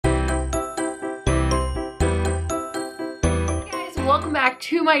welcome back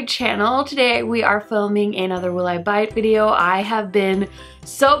to my channel. Today we are filming another Will I Buy It video. I have been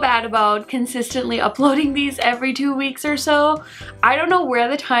so bad about consistently uploading these every 2 weeks or so. I don't know where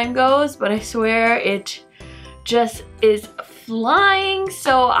the time goes, but I swear it just is flying,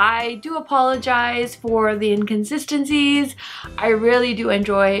 so I do apologize for the inconsistencies. I really do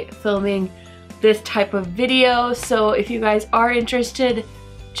enjoy filming this type of video, so if you guys are interested,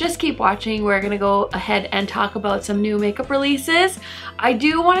 just keep watching. We're gonna go ahead and talk about some new makeup releases. I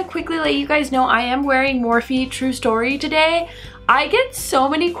do want to quickly let you guys know I am wearing MORPHE True Story today. I get so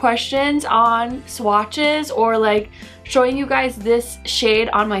many questions on swatches or like showing you guys this shade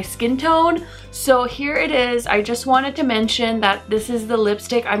on my skin tone. So here it is. I just wanted to mention that this is the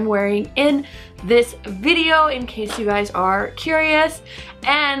lipstick I'm wearing in this video in case you guys are curious.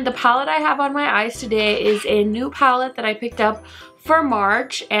 And the palette I have on my eyes today is a new palette that I picked up for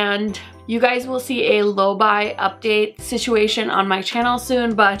March, and you guys will see a low buy update situation on my channel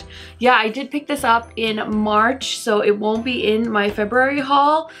soon. But yeah, I did pick this up in March, so it won't be in my February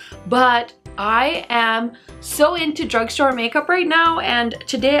haul. But I am so into drugstore makeup right now, and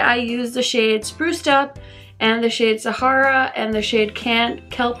today I used the shade Spruced Up and the shade Sahara and the shade Can't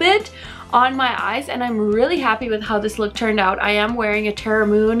Kelp It on my eyes, and I'm really happy with how this look turned out. I am wearing a Terra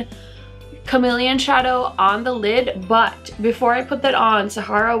Moon Chameleon shadow on the lid, but before I put that on,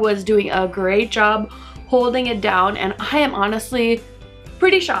 Sahara was doing a great job holding it down, and I am honestly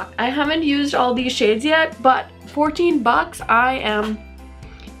pretty shocked. I haven't used all these shades yet, but 14 bucks, I am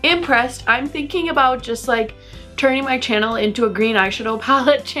impressed. I'm thinking about just like turning my channel into a green eyeshadow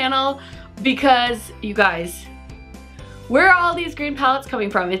palette channel because you guys, where are all these green palettes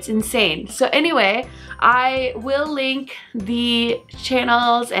coming from? It's insane. So anyway, I will link the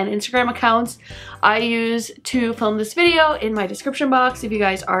channels and Instagram accounts I use to film this video in my description box if you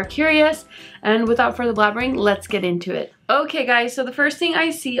guys are curious. And without further blabbering, let's get into it. Okay guys, so the first thing I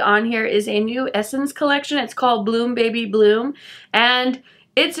see on here is a new Essence collection. It's called Bloom Baby Bloom, and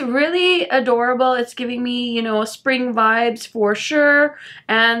it's really adorable. It's giving me, you know, spring vibes for sure,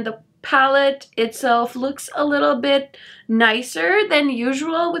 and the palette itself looks a little bit nicer than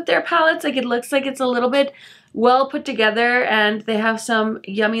usual with their palettes. Like, it looks like it's a little bit well put together, and they have some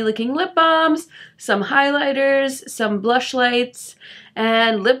yummy looking lip balms, some highlighters, some blush lights,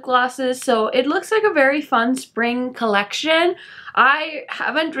 and lip glosses. So it looks like a very fun spring collection. I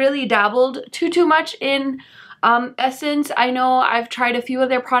haven't really dabbled too much in Essence. I know I've tried a few of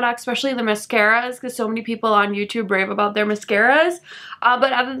their products, especially the mascaras, because so many people on YouTube rave about their mascaras.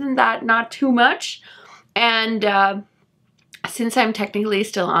 But other than that, not too much. And since I'm technically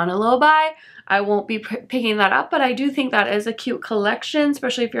still on a low buy, I won't be picking that up, but I do think that is a cute collection,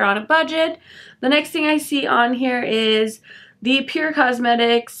 especially if you're on a budget. The next thing I see on here is the Pure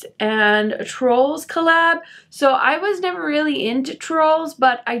Cosmetics and Trolls collab. So I was never really into Trolls,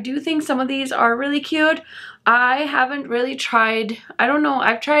 but I do think some of these are really cute. I haven't really tried, I don't know,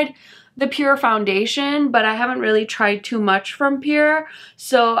 I've tried the Pure foundation, but I haven't really tried too much from Pure,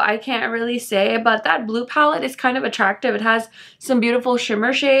 so I can't really say. But that blue palette is kind of attractive. It has some beautiful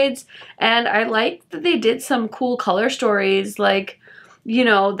shimmer shades, and I like that they did some cool color stories, like, you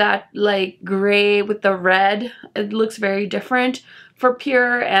know, that like gray with the red. It looks very different for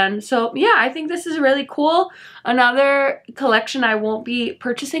Pure, and so yeah, I think this is really cool. Another collection I won't be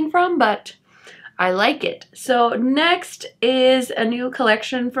purchasing from, but I like it. So next is a new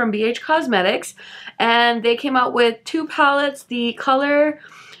collection from BH Cosmetics, and they came out with two palettes. The color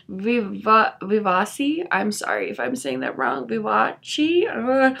Vivaci, I'm sorry if I'm saying that wrong,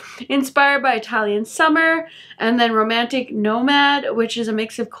 Vivaci, inspired by Italian summer, and then Romantic Nomad, which is a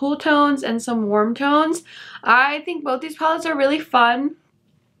mix of cool tones and some warm tones. I think both these palettes are really fun.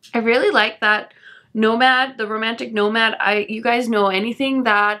 I really like that Nomad, the Romantic Nomad. You guys know anything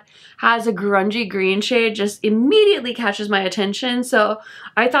that has a grungy green shade just immediately catches my attention. So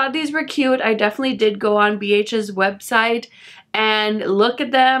I thought these were cute. I definitely did go on BH's website and look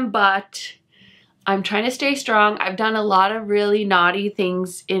at them, but I'm trying to stay strong. I've done a lot of really naughty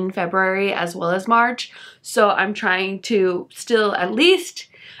things in February as well as March, so I'm trying to still at least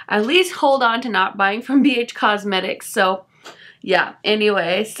hold on to not buying from BH Cosmetics. So yeah,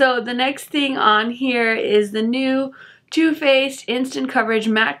 anyway, so the next thing on here is the new Too Faced Instant Coverage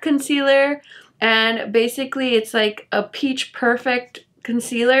Matte Concealer, and basically it's like a Peach Perfect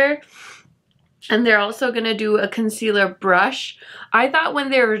concealer, and they're also gonna do a concealer brush. I thought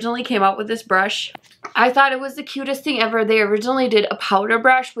when they originally came out with this brush, I thought it was the cutest thing ever. They originally did a powder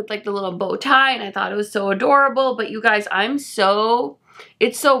brush with like the little bow tie, and I thought it was so adorable, but you guys, I'm so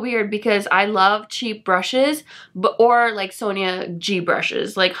it's so weird because I love cheap brushes, but or like Sonia G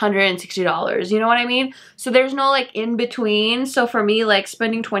brushes, like $160, you know what I mean? So there's no like in between. So for me, like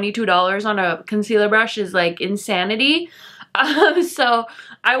spending $22 on a concealer brush is like insanity. So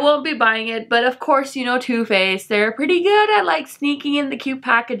I won't be buying it, but of course, you know, Too Faced, they're pretty good at like sneaking in the cute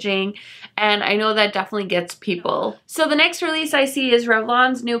packaging, and I know that definitely gets people. So the next release I see is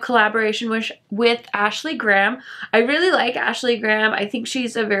Revlon's new collaboration with Ashley Graham. I really like Ashley Graham. I think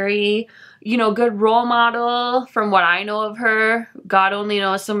she's a very, you know, good role model from what I know of her. God only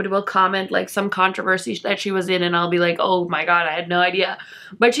knows, somebody will comment like some controversy that she was in and I'll be like, oh my God, I had no idea.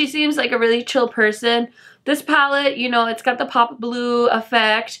 But she seems like a really chill person. This palette, you know, it's got the Pop of Blue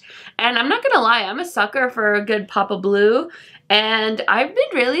effect, and I'm not gonna lie, I'm a sucker for a good Pop of Blue, and I've been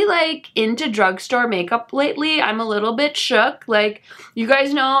really like into drugstore makeup lately. I'm a little bit shook. Like, you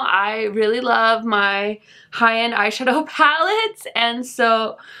guys know I really love my high-end eyeshadow palettes, and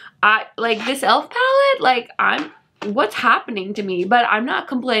so I like this e.l.f. palette, like what's happening to me? But I'm not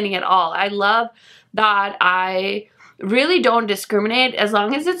complaining at all. I love that I really don't discriminate. As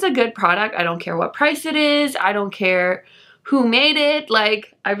long as it's a good product, I don't care what price it is, I don't care who made it.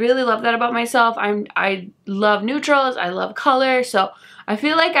 Like, I really love that about myself. I love neutrals, I love color, so I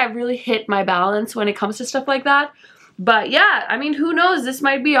feel like I've really hit my balance when it comes to stuff like that. But yeah, I mean, who knows, this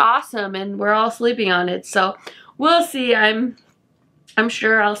might be awesome and we're all sleeping on it, so we'll see. I'm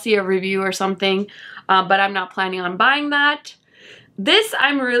sure I'll see a review or something, but I'm not planning on buying that. This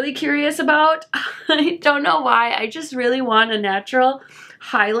I'm really curious about. I don't know why. I just really want a natural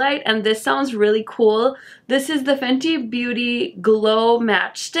highlight, and this sounds really cool. This is the Fenty Beauty Glow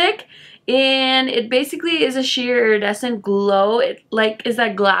Matchstick, and it basically is a sheer iridescent glow. It like is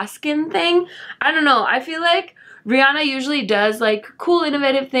that glass skin thing. I don't know. I feel like Rihanna usually does like cool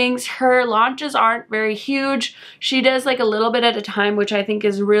innovative things. Her launches aren't very huge. She does like a little bit at a time, which I think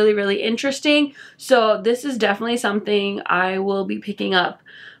is really, really interesting. So this is definitely something I will be picking up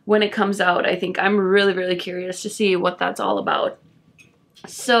when it comes out. I think I'm really, really curious to see what that's all about.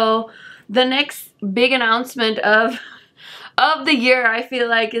 So the next big announcement of the year, I feel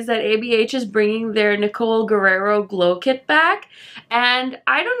like, is that ABH is bringing their Nicole Guerrero Glow Kit back. And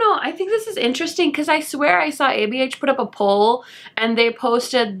I don't know, I think this is interesting because I swear I saw ABH put up a poll and they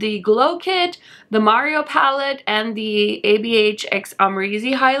posted the Glow Kit, the Mario palette, and the ABH X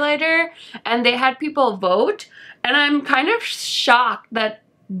Amrezy highlighter, and they had people vote. And I'm kind of shocked that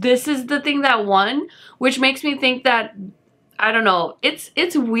this is the thing that won, which makes me think that, I don't know,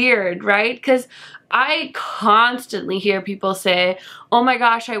 it's weird, right? Because I constantly hear people say, oh my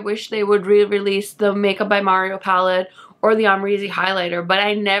gosh, I wish they would re-release the Makeup by Mario palette or the Amrezy highlighter, but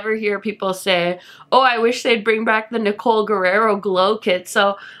I never hear people say, oh, I wish they'd bring back the Nicole Guerrero Glow Kit.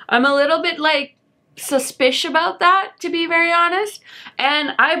 So I'm a little bit like suspicious about that, to be very honest.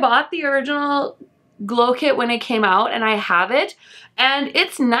 And I bought the original Glow Kit when it came out, and I have it, and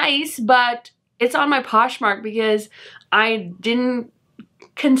it's nice, but it's on my Poshmark because I didn't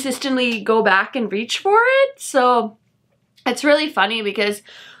consistently go back and reach for it. So it's really funny because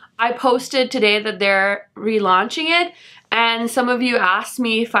I posted today that they're relaunching it, and some of you asked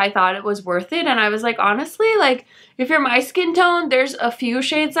me if I thought it was worth it, and I was like, honestly, like, if you're my skin tone, there's a few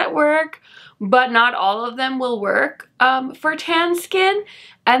shades that work, but not all of them will work for tan skin.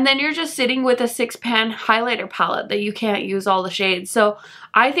 And then you're just sitting with a 6-pan highlighter palette that you can't use all the shades. So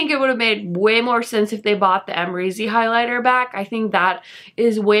I think it would have made way more sense if they bought the Amrezy highlighter back. I think that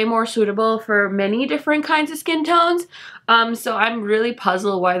is way more suitable for many different kinds of skin tones. So I'm really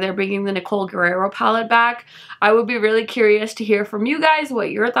puzzled why they're bringing the Nicole Guerrero palette back. I would be really curious to hear from you guys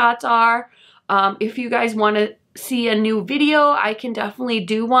what your thoughts are. If you guys want to see a new video, I can definitely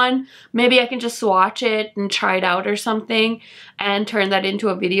do one. Maybe I can just swatch it and try it out or something and turn that into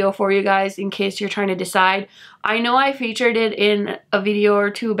a video for you guys in case you're trying to decide. I know I featured it in a video or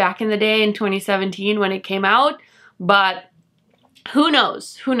two back in the day in 2017 when it came out, but who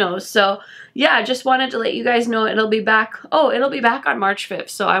knows? Who knows? So yeah, I just wanted to let you guys know it'll be back. Oh, it'll be back on March 5th,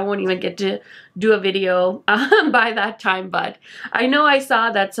 so I won't even get to do a video by that time, but I know I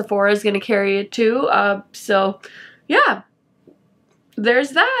saw that Sephora is going to carry it too, so yeah,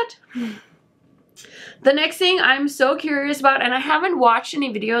 there's that. The next thing I'm so curious about, and I haven't watched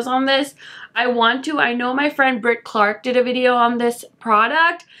any videos on this, I want to. I know my friend Britt Clark did a video on this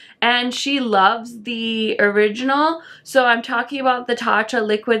product, and she loves the original. So I'm talking about the Tatcha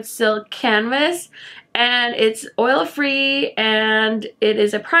Liquid Silk Canvas, and it's oil-free, and it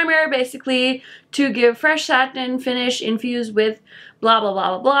is a primer basically to give fresh satin finish infused with blah, blah, blah,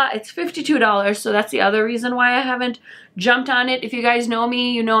 blah, blah. It's $52, so that's the other reason why I haven't jumped on it. If you guys know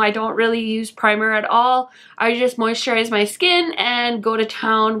me, you know I don't really use primer at all. I just moisturize my skin and go to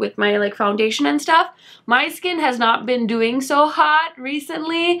town with my like foundation and stuff. My skin has not been doing so hot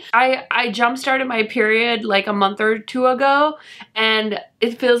recently. I jump started my period like a month or two ago, and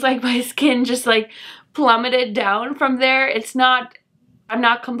it feels like my skin just like plummeted down from there. It's not, I'm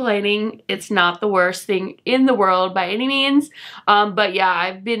not complaining. It's not the worst thing in the world by any means. But yeah,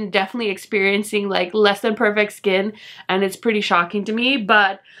 I've been definitely experiencing like less than perfect skin, and it's pretty shocking to me.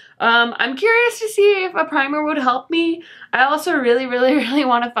 But I'm curious to see if a primer would help me. I also really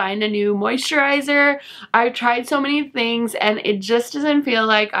want to find a new moisturizer. I've tried so many things and it just doesn't feel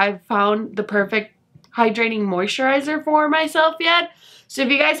like I've found the perfect hydrating moisturizer for myself yet. So if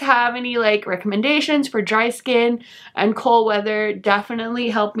you guys have any like recommendations for dry skin and cold weather, definitely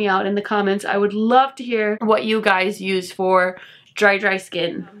help me out in the comments. I would love to hear what you guys use for dry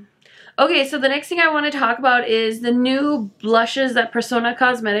skin. Okay, so the next thing I want to talk about is the new blushes that Persona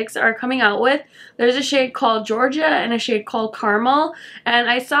Cosmetics are coming out with. There's a shade called Georgia and a shade called Caramel, and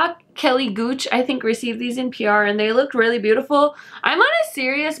I saw Kelly Gooch, I think, receive these in PR, and they looked really beautiful. I'm on a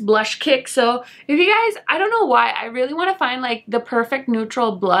serious blush kick, so if you guys, I don't know why, I really want to find like the perfect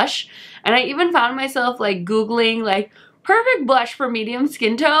neutral blush, and I even found myself like Googling like perfect blush for medium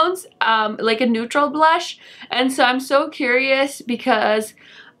skin tones, like a neutral blush, and so I'm so curious because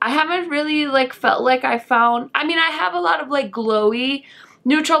I haven't really like felt like I found, I mean, I have a lot of like glowy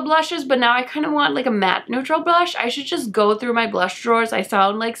neutral blushes, but now I kind of want like a matte neutral blush. I should just go through my blush drawers. I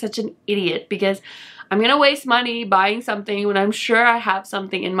sound like such an idiot because I'm gonna waste money buying something when I'm sure I have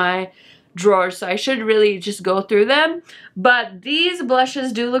something in my drawers, so I should really just go through them. But these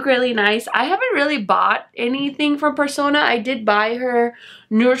blushes do look really nice. I haven't really bought anything from Persona. I did buy her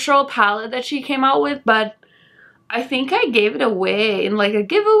neutral palette that she came out with, but I think I gave it away in like a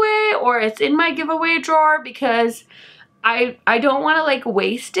giveaway, or it's in my giveaway drawer because I don't want to like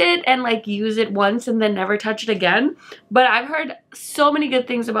waste it and like use it once and then never touch it again. But I've heard so many good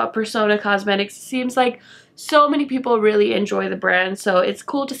things about Persona Cosmetics. It seems like so many people really enjoy the brand, so it's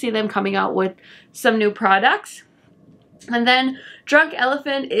cool to see them coming out with some new products. And then Drunk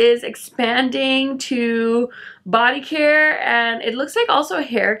Elephant is expanding to body care, and it looks like also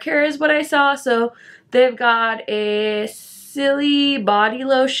hair care is what I saw. So they've got a silly body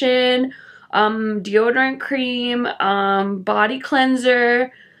lotion, deodorant cream, body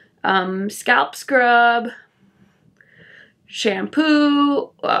cleanser, scalp scrub,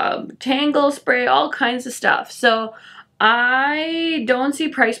 shampoo, tangle spray, all kinds of stuff. So I don't see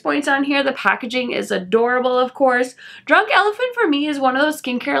price points on here. The packaging is adorable, of course. Drunk Elephant for me is one of those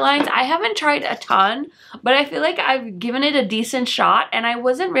skincare lines. I haven't tried a ton, but I feel like I've given it a decent shot, and I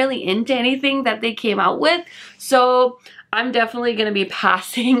wasn't really into anything that they came out with. So I'm definitely going to be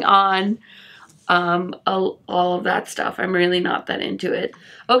passing on all of that stuff. I'm really not that into it.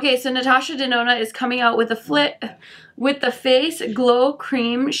 Okay, so Natasha Denona is coming out with the Face Glow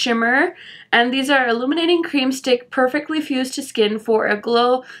Cream Shimmer, and these are illuminating cream stick perfectly fused to skin for a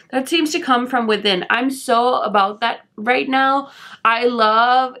glow that seems to come from within. I'm so about that right now. I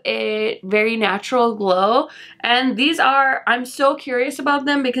love a very natural glow, and these are, I'm so curious about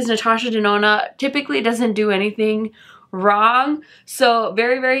them because Natasha Denona typically doesn't do anything wrong, so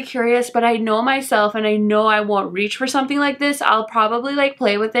very curious. But I know myself, and I know I won't reach for something like this. I'll probably like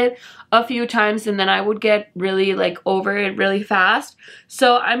play with it a few times and then I would get really like over it really fast.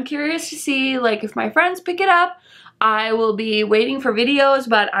 So I'm curious to see like if my friends pick it up. I will be waiting for videos,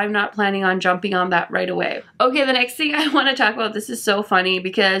 but I'm not planning on jumping on that right away. Okay, the next thing I want to talk about, this is so funny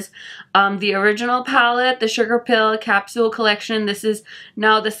because the original palette, the Sugar Pill Capsule Collection, this is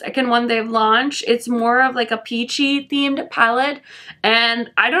now the second one they've launched. It's more of like a peachy themed palette, and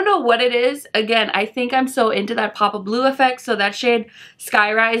I don't know what it is. Again, I think I'm so into that pop of blue effect, so that shade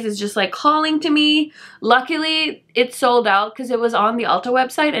Skyrise is just like calling to me. Luckily, it sold out because it was on the Ulta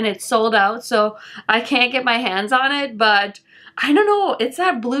website and it's sold out, so I can't get my hands on it, but I don't know, it's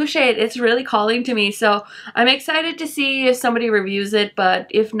that blue shade, it's really calling to me, so I'm excited to see if somebody reviews it, but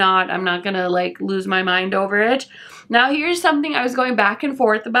if not, I'm not gonna like lose my mind over it. Now here's something I was going back and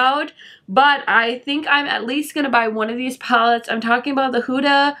forth about, but I think I'm at least gonna buy one of these palettes. I'm talking about the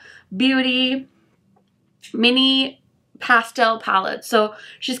Huda Beauty Mini Pastel palette. So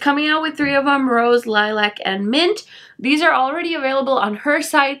she's coming out with 3 of them: Rose, Lilac, and Mint. These are already available on her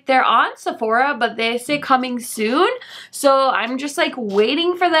site. They're on Sephora, but they say coming soon. So I'm just like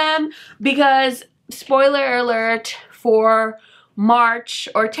waiting for them because, spoiler alert, for March,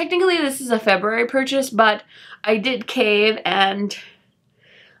 or technically this is a February purchase, but I did cave and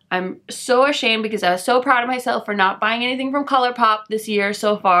I'm so ashamed because I was so proud of myself for not buying anything from ColourPop this year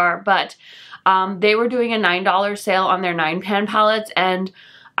so far, but they were doing a $9 sale on their 9-pan palettes, and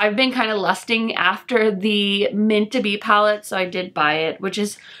I've been kind of lusting after the Mint to Be palette, so I did buy it, which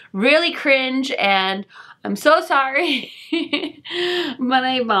is really cringe, and I'm so sorry, but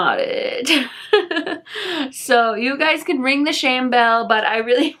I bought it. So you guys can ring the shame bell, but I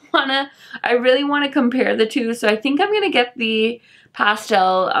really wanna compare the two, so I think I'm gonna get the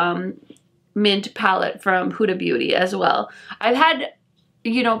pastel mint palette from Huda Beauty as well. I've had,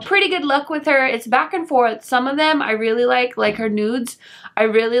 you know, pretty good luck with her. It's back and forth. Some of them I really like her nudes. I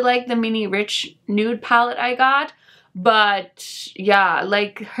really like the Mini Rich nude palette I got, but yeah,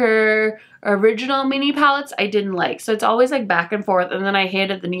 like her original mini palettes I didn't like. So it's always like back and forth, and then I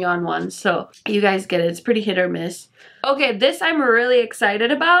hated the neon ones. So you guys get it. It's pretty hit or miss. Okay, this I'm really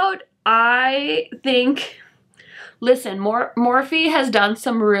excited about. I think, listen, Morphe has done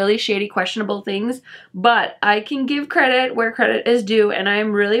some really shady, questionable things, but I can give credit where credit is due, and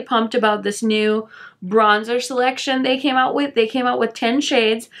I'm really pumped about this new bronzer selection they came out with. They came out with 10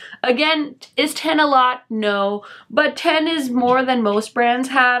 shades. Again, is 10 a lot? No, but 10 is more than most brands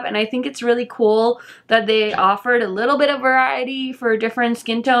have, and I think it's really cool that they offered a little bit of variety for different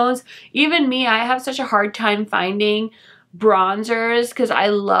skin tones. Even me, I have such a hard time finding bronzers because I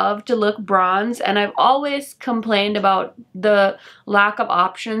love to look bronze, and I've always complained about the lack of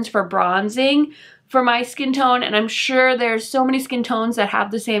options for bronzing for my skin tone, and I'm sure there's so many skin tones that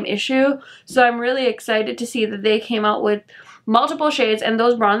have the same issue. So I'm really excited to see that they came out with multiple shades, and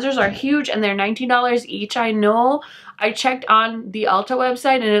those bronzers are huge, and they're $19 each. I know I checked on the Ulta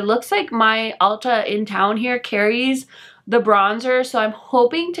website, and it looks like my Ulta in town here carries the bronzer, so I'm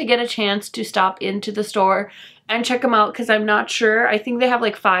hoping to get a chance to stop into the store and check them out because I'm not sure. I think they have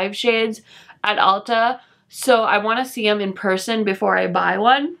like 5 shades at Ulta, so I want to see them in person before I buy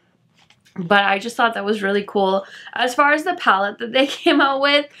one. But I just thought that was really cool. As far as the palette that they came out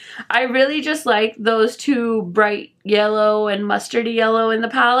with, I really just like those 2 bright yellow and mustardy yellow in the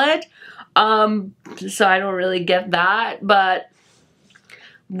palette. So I don't really get that, but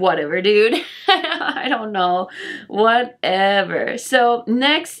whatever, dude. I don't know. Whatever. So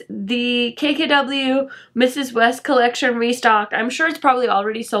next, the KKW Mrs. West collection restocked. I'm sure it's probably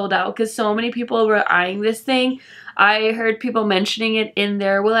already sold out because so many people were eyeing this thing. I heard people mentioning it in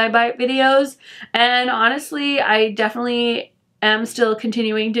their Will I Buy It videos, and honestly, I definitely am still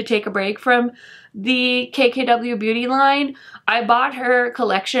continuing to take a break from the KKW Beauty line. I bought her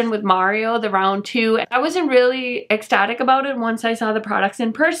collection with Mario, the round 2. I wasn't really ecstatic about it once I saw the products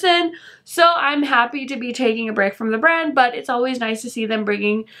in person, so I'm happy to be taking a break from the brand, but it's always nice to see them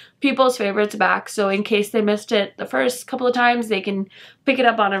bringing people's favorites back, so in case they missed it the first couple of times, they can pick it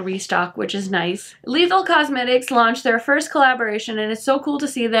up on a restock, which is nice. Lethal Cosmetics launched their first collaboration, and it's so cool to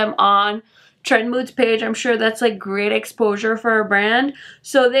see them on Trend Mood's page. I'm sure that's like great exposure for a brand.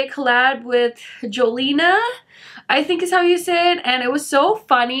 So they collabed with Jolina, I think is how you say it, and it was so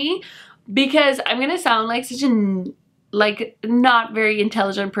funny because I'm gonna sound like such a not very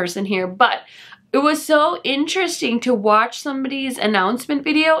intelligent person here, but it was so interesting to watch somebody's announcement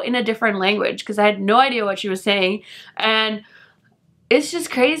video in a different language because I had no idea what she was saying, and it's just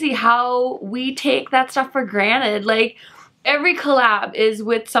crazy how we take that stuff for granted. Like, every collab is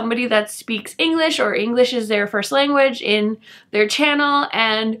with somebody that speaks English or English is their first language in their channel,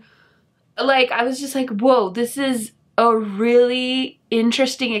 and like I was just like, whoa, this is a really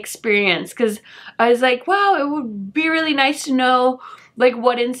interesting experience because I was like, wow, it would be really nice to know like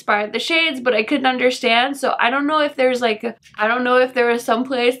what inspired the shades, but I couldn't understand. So I don't know if there's like I don't know if there was some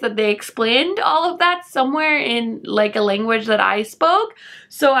place that they explained all of that somewhere in like a language that I spoke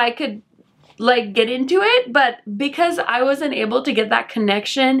so I could like get into it, but because I wasn't able to get that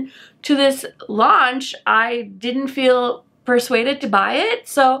connection to this launch, I didn't feel persuaded to buy it.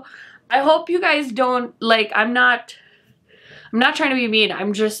 So I hope you guys don't like, I'm not trying to be mean,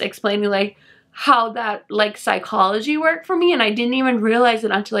 I'm just explaining like how that like psychology worked for me, and I didn't even realize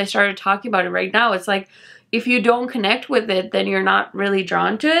it until I started talking about it right now. It's like if you don't connect with it, then you're not really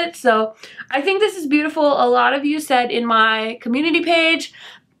drawn to it. So I think this is beautiful. A lot of you said in my community page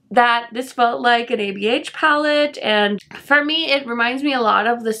that this felt like an ABH palette, and for me it reminds me a lot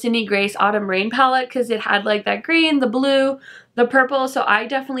of the Cindy Grace Autumn Rain palette because it had like that green, the blue, the purple, so I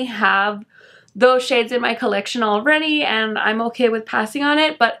definitely have those shades in my collection already and I'm okay with passing on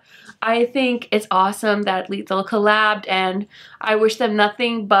it, but I think it's awesome that Lethal collabed and I wish them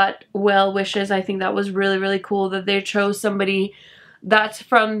nothing but well wishes. I think that was really, really cool that they chose somebody that's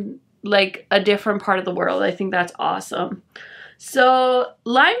from like a different part of the world. I think that's awesome. So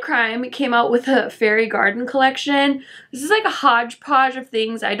Lime Crime came out with a Fairy Garden collection. This is like a hodgepodge of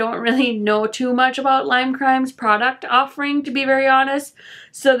things. I don't really know too much about Lime Crime's product offering, to be very honest.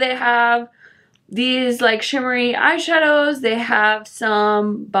 So they have these like shimmery eyeshadows. They have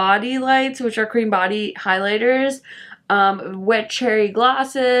some body lights, which are cream body highlighters, wet cherry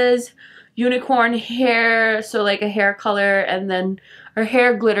glosses, unicorn hair, so like a hair color, and then our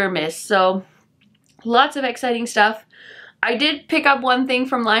hair glitter mist. So lots of exciting stuff. I did pick up one thing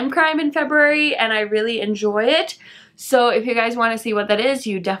from Lime Crime in February and I really enjoy it. So if you guys want to see what that is,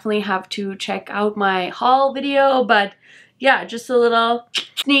 you definitely have to check out my haul video. But yeah, just a little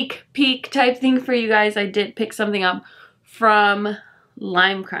sneak peek type thing for you guys. I did pick something up from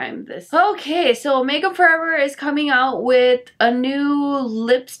Lime Crime. Okay, so Makeup Forever is coming out with a new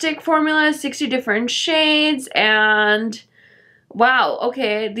lipstick formula, 60 different shades, and wow,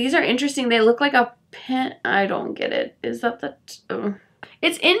 okay, these are interesting. They look like a pen. I don't get it. Is that the...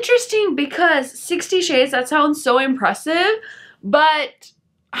 It's interesting because 60 shades, that sounds so impressive, but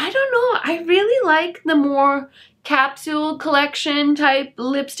I don't know. I really like the more capsule collection type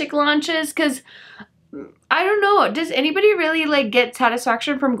lipstick launches because I don't know, does anybody really like get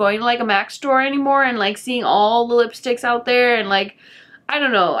satisfaction from going to like a MAC store anymore and like seeing all the lipsticks out there? And like, I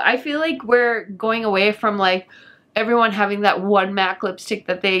don't know, I feel like we're going away from like everyone having that one MAC lipstick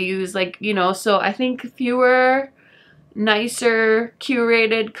that they use, like, you know. So I think fewer, nicer,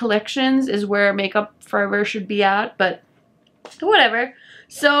 curated collections is where Makeup Forever should be at, but whatever.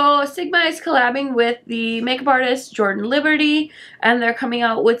 So Sigma is collabing with the makeup artist Jordan Liberty, and they're coming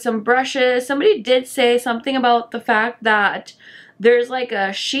out with some brushes. Somebody did say something about the fact that there's like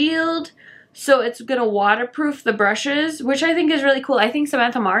a shield, so it's gonna waterproof the brushes, which I think is really cool. I think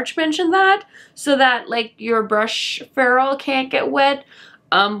Samantha March mentioned that, so that like your brush ferrule can't get wet,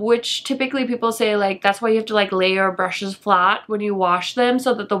 which typically people say like that's why you have to like lay your brushes flat when you wash them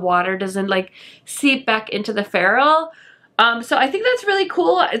so that the water doesn't like seep back into the ferrule. So I think that's really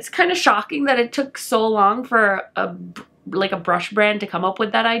cool. It's kind of shocking that it took so long for a brush brand to come up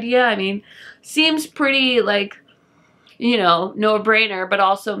with that idea. I mean, seems pretty like, you know, no-brainer, but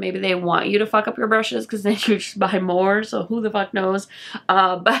also maybe they want you to fuck up your brushes because then you just buy more, so who the fuck knows.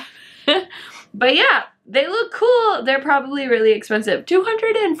 But yeah, they look cool. They're probably really expensive.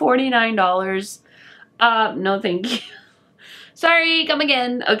 $249. No thank you. Sorry, come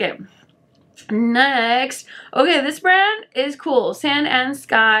again. Okay. Next, okay, this brand is cool. Sand and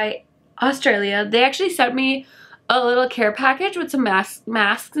Sky, Australia. They actually sent me a little care package with some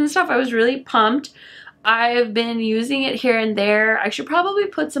masks and stuff. I was really pumped. I've been using it here and there. I should probably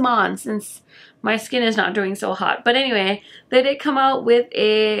put some on since my skin is not doing so hot. But anyway, they did come out with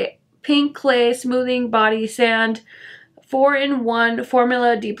a pink clay smoothing body sand 4-in-1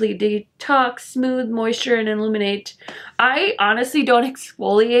 formula, deeply detox, smooth, moisture, and illuminate. I honestly don't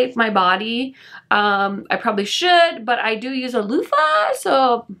exfoliate my body. I probably should, but I do use a loofah,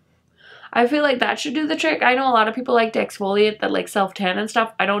 so I feel like that should do the trick. I know a lot of people like to exfoliate, that like self-tan and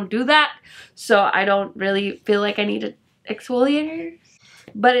stuff. I don't do that, so I don't really feel like I need an exfoliator.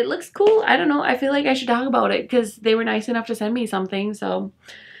 But it looks cool. I don't know. I feel like I should talk about it because they were nice enough to send me something, so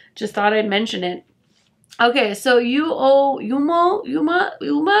just thought I'd mention it. Okay, so Uma.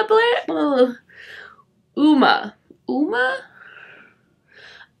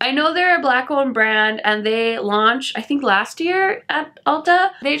 I know they're a black-owned brand, and they launched, I think, last year at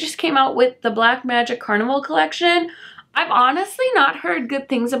Ulta. They just came out with the Black Magic Carnival collection. I've honestly not heard good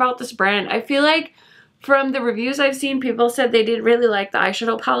things about this brand. I feel like from the reviews I've seen, people said they did really like the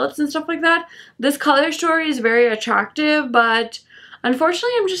eyeshadow palettes and stuff like that. This color story is very attractive, but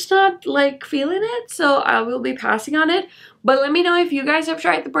unfortunately, I'm just not like feeling it, so I will be passing on it. But let me know if you guys have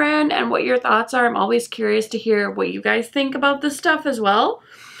tried the brand and what your thoughts are. I'm always curious to hear what you guys think about this stuff as well.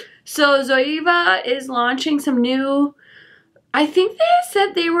 So Zoeva is launching some new, I think they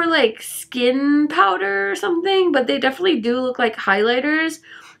said they were like skin powder or something, but they definitely do look like highlighters.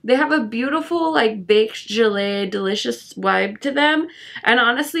 They have a beautiful like baked gelée delicious vibe to them. And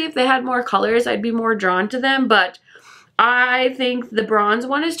honestly, if they had more colors, I'd be more drawn to them, but I think the bronze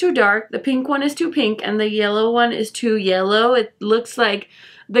one is too dark, the pink one is too pink, and the yellow one is too yellow. It looks like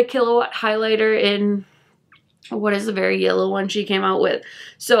the Killawatt highlighter in, what is the very yellow one she came out with.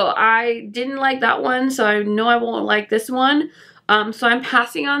 So I didn't like that one, so I know I won't like this one. So I'm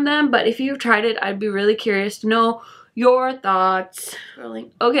passing on them, but if you've tried it, I'd be really curious to know your thoughts.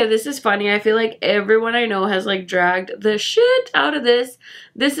 Okay, this is funny. I feel like everyone I know has like dragged the shit out of this.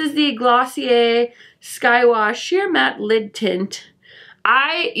 This is the Glossier Skywash Sheer Matte Lid Tint.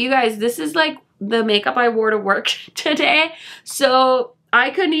 You guys, this is like the makeup I wore to work today. So I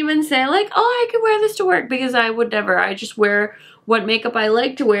couldn't even say like, oh, I could wear this to work, because I would never. I just wear what makeup I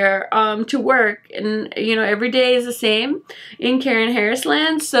like to wear to work, and you know, every day is the same in Karen Harris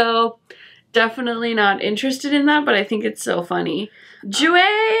land, so definitely not interested in that, but I think it's so funny.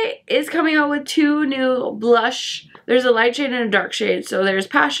 Jouer is coming out with 2 new blush. There's a light shade and a dark shade, so there's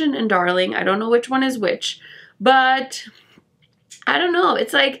Passion and Darling. I don't know which one is which, but I don't know.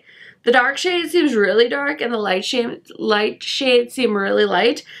 It's like the dark shade seems really dark and the light shade seem really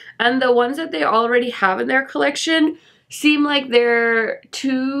light, and the ones that they already have in their collection seem like they're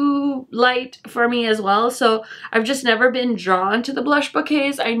too light for me as well. So I've just never been drawn to the blush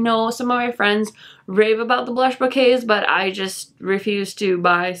bouquets. I know some of my friends rave about the blush bouquets, but I just refuse to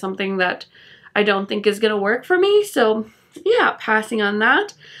buy something that I don't think is gonna work for me. So yeah, passing on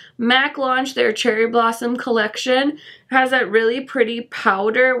that. MAC launched their Cherry Blossom collection. It has that really pretty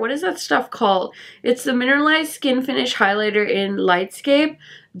powder. What is that stuff called? It's the Mineralized Skin Finish Highlighter in Lightscape.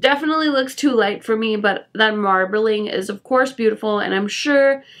 Definitely looks too light for me, but that marbling is of course beautiful, and I'm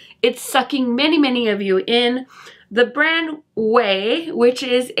sure it's sucking many of you in. The brand Way, which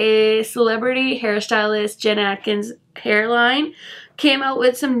is a celebrity hairstylist Jen Atkins hairline, came out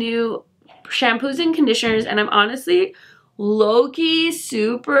with some new shampoos and conditioners, and I'm honestly low-key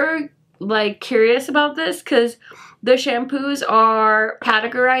super like curious about this, because the shampoos are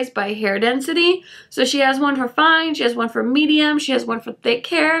categorized by hair density. So she has one for fine, she has one for medium, she has one for thick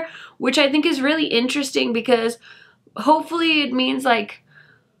hair, which I think is really interesting, because hopefully it means like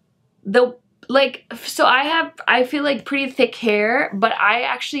so I feel like pretty thick hair, but I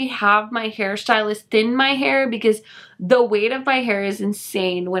actually have my hairstylist thin my hair, because the weight of my hair is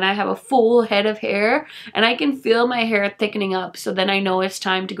insane when I have a full head of hair, and I can feel my hair thickening up, so then I know it's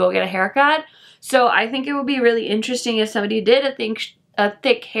time to go get a haircut. So I think it would be really interesting if somebody did a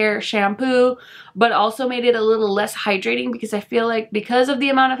thick hair shampoo, but also made it a little less hydrating, because I feel like because of the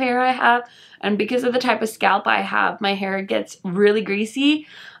amount of hair I have and because of the type of scalp I have, my hair gets really greasy.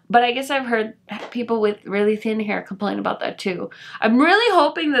 But I guess I've heard people with really thin hair complain about that too. I'm really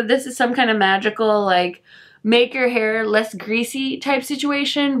hoping that this is some kind of magical, like, make your hair less greasy type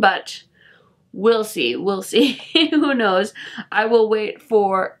situation, but we'll see. We'll see. Who knows? I will wait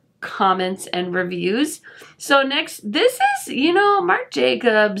for comments and reviews. So next, this is, you know, Marc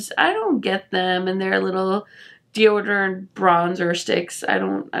Jacobs. I don't get them and their little deodorant bronzer sticks. I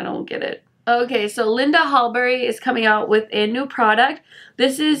don't get it. Okay, so Linda Hallberry is coming out with a new product.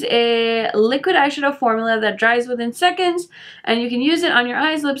 This is a liquid eyeshadow formula that dries within seconds, and you can use it on your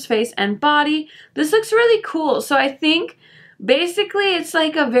eyes, lips, face, and body. This looks really cool. So I think basically it's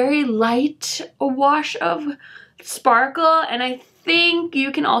like a very light wash of sparkle, and I think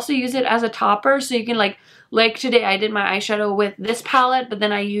you can also use it as a topper. So you can like today I did my eyeshadow with this palette, but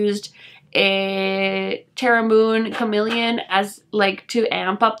then I used a Terra Moon Chameleon as like to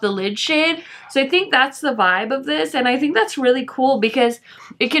amp up the lid shade. So I think that's the vibe of this, and I think that's really cool because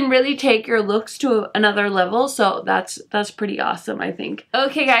it can really take your looks to another level. So that's pretty awesome, I think.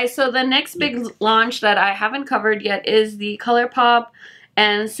 Okay guys, so the next big launch that I haven't covered yet is the ColourPop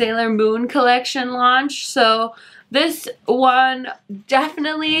and Sailor Moon collection launch. So this one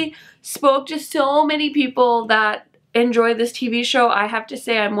definitely spoke to so many people that enjoy this TV show. I have to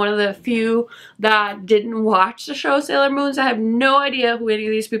say I'm one of the few that didn't watch the show Sailor Moon, so I have no idea who any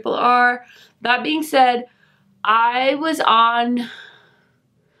of these people are. That being said, I was trying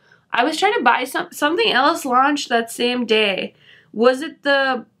to buy something else launched that same day. Was it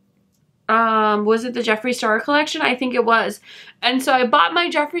the Jeffree Star collection? I think it was. And so I bought my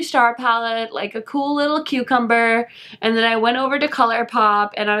Jeffree Star palette, like a cool little cucumber, and then I went over to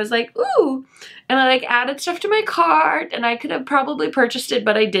ColourPop and I was like, ooh, and I like added stuff to my cart, and I could have probably purchased it,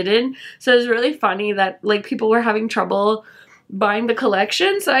 but I didn't. So it was really funny that like people were having trouble buying the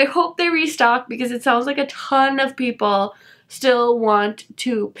collection. So I hope they restock, because it sounds like a ton of people still want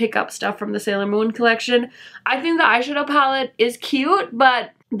to pick up stuff from the Sailor Moon collection. I think the eyeshadow palette is cute,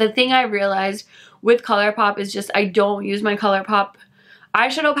 but the thing I realized with ColourPop is just I don't use my ColourPop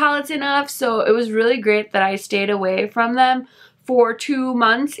eyeshadow palettes enough, so it was really great that I stayed away from them for 2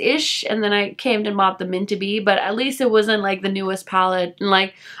 months-ish, and then I came and bought the Mint to Be, but at least it wasn't like the newest palette, and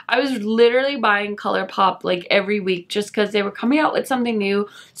like I was literally buying ColourPop like every week just because they were coming out with something new.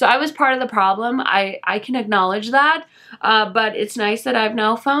 So I was part of the problem. I can acknowledge that, but it's nice that I've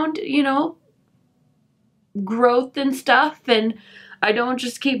now found, you know, growth and stuff, and I don't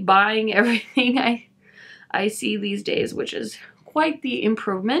just keep buying everything I see these days, which is quite the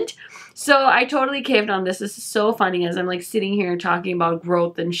improvement. So I totally caved on this. This is so funny as I'm like sitting here talking about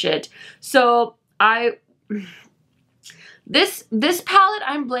growth and shit. So This palette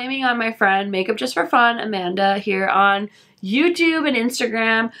I'm blaming on my friend Makeup Just for Fun, Amanda, here on YouTube and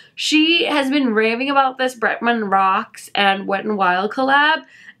Instagram. She has been raving about this Bretman Rocks and Wet n Wild collab,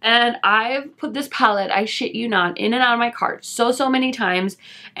 and I've put this palette, I shit you not, in and out of my cart so many times,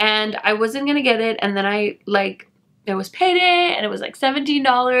 and I wasn't gonna get it, and then it was payday and it was like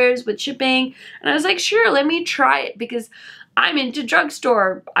 $17 with shipping, and I was like, sure, let me try it because I'm into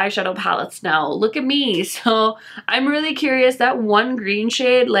drugstore eyeshadow palettes now. Look at me. So I'm really curious. That one green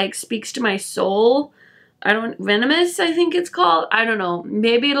shade like speaks to my soul. Venomous, I think it's called. I don't know.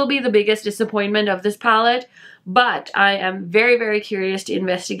 Maybe it'll be the biggest disappointment of this palette, but I am very curious to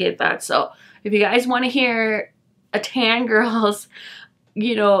investigate that. So if you guys want to hear a tan girl's,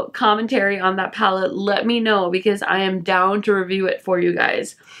 you know, commentary on that palette, let me know because I am down to review it for you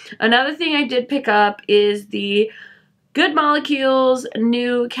guys. Another thing I did pick up is the Good Molecules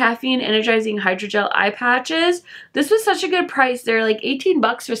new caffeine energizing hydrogel eye patches. This was such a good price. They're like 18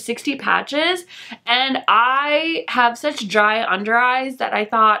 bucks for 60 patches, and I have such dry under eyes that I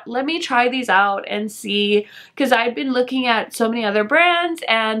thought, let me try these out and see, because I've been looking at so many other brands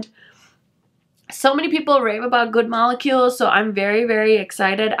and so many people rave about Good Molecules, so I'm very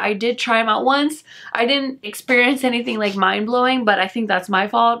excited. I did try them out once. I didn't experience anything like mind-blowing, but I think that's my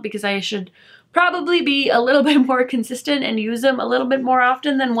fault because I should probably be a little bit more consistent and use them a little bit more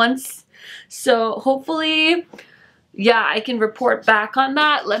often than once. So hopefully, yeah, I can report back on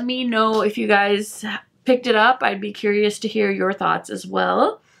that. Let me know if you guys picked it up. I'd be curious to hear your thoughts as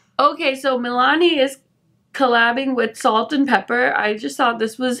well. Okay, so Milani is collabing with Salt and Pepper. I just thought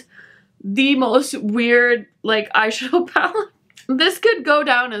this was the most weird like eyeshadow palette. This could go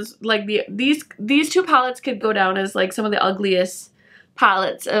down as like these two palettes could go down as like some of the ugliest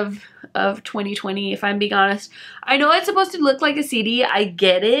palettes of 2020, if I'm being honest. I know it's supposed to look like a CD. I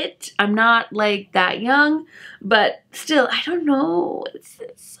get it. I'm not like that young, but still, I don't know. It's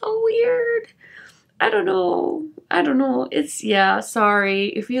so weird. I don't know. It's, yeah, sorry.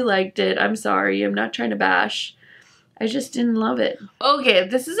 If you liked it, I'm sorry. I'm not trying to bash. I just didn't love it. Okay,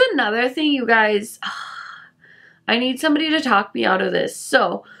 this is another thing, you guys. I need somebody to talk me out of this.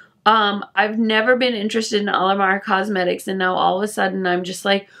 So, I've never been interested in Alamar Cosmetics, and now all of a sudden I'm just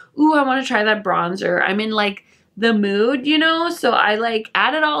like, ooh, I want to try that bronzer. I'm in like the mood, you know? So I like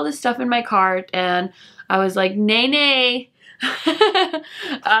added all this stuff in my cart and I was like, nay. nay,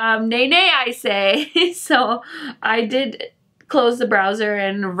 I say. So I did close the browser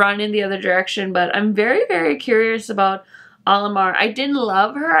and run in the other direction, but I'm very curious about Alamar. I didn't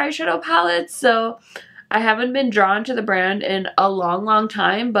love her eyeshadow palette, so I haven't been drawn to the brand in a long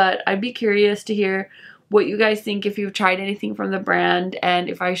time, but I'd be curious to hear what you guys think if you've tried anything from the brand and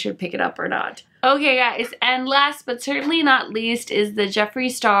if I should pick it up or not. Okay guys, and last but certainly not least is the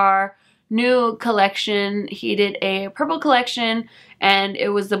Jeffree Star new collection. He did a purple collection and it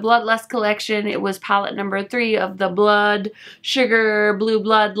was the Bloodlust collection. It was palette number 3 of the Blood Sugar Blue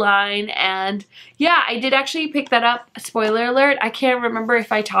Blood line, and yeah, I did actually pick that up. Spoiler alert, I can't remember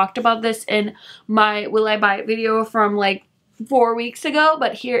if I talked about this in my Will I Buy It video from like 4 weeks ago,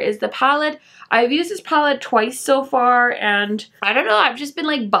 but here is the palette. I've used this palette twice so far, and I don't know, I've just been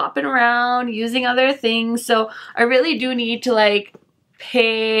like bopping around using other things, so I really do need to like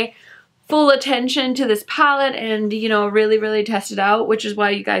pay full attention to this palette and, you know, really test it out, which is why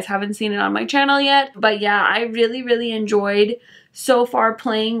you guys haven't seen it on my channel yet. But yeah, I really enjoyed so far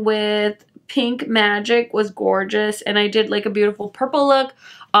playing with Pink Magic. Was gorgeous, and I did like a beautiful purple look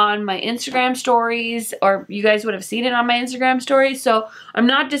on my Instagram stories, or you guys would have seen it on my Instagram stories. So I'm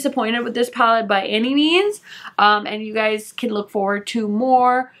not disappointed with this palette by any means, and you guys can look forward to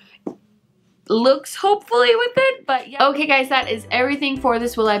more looks hopefully with it. But yeah, okay guys, that is everything for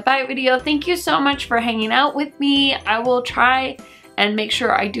this Will I Buy It video. Thank you so much for hanging out with me. I will try and make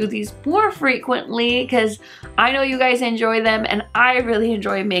sure I do these more frequently because I know you guys enjoy them and I really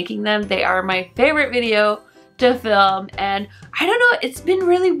enjoy making them. They are my favorite video to film, and I don't know, it's been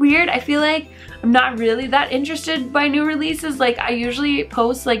really weird. I feel like I'm not really that interested by new releases. Like, I usually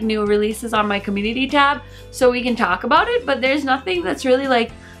post like new releases on my community tab so we can talk about it, but there's nothing that's really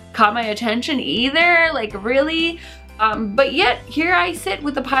like caught my attention either, like really. But yet here I sit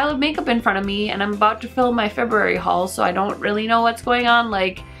with a pile of makeup in front of me and I'm about to film my February haul, so I don't really know what's going on.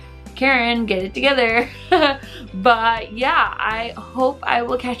 Like, Karen, get it together. But yeah, I hope I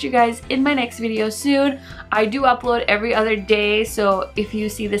will catch you guys in my next video soon. I do upload every other day, so if you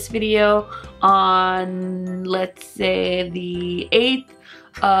see this video on, let's say, the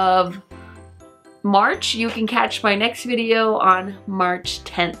 8th of March, you can catch my next video on March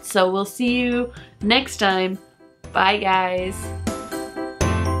 10th. So we'll see you next time. Bye guys.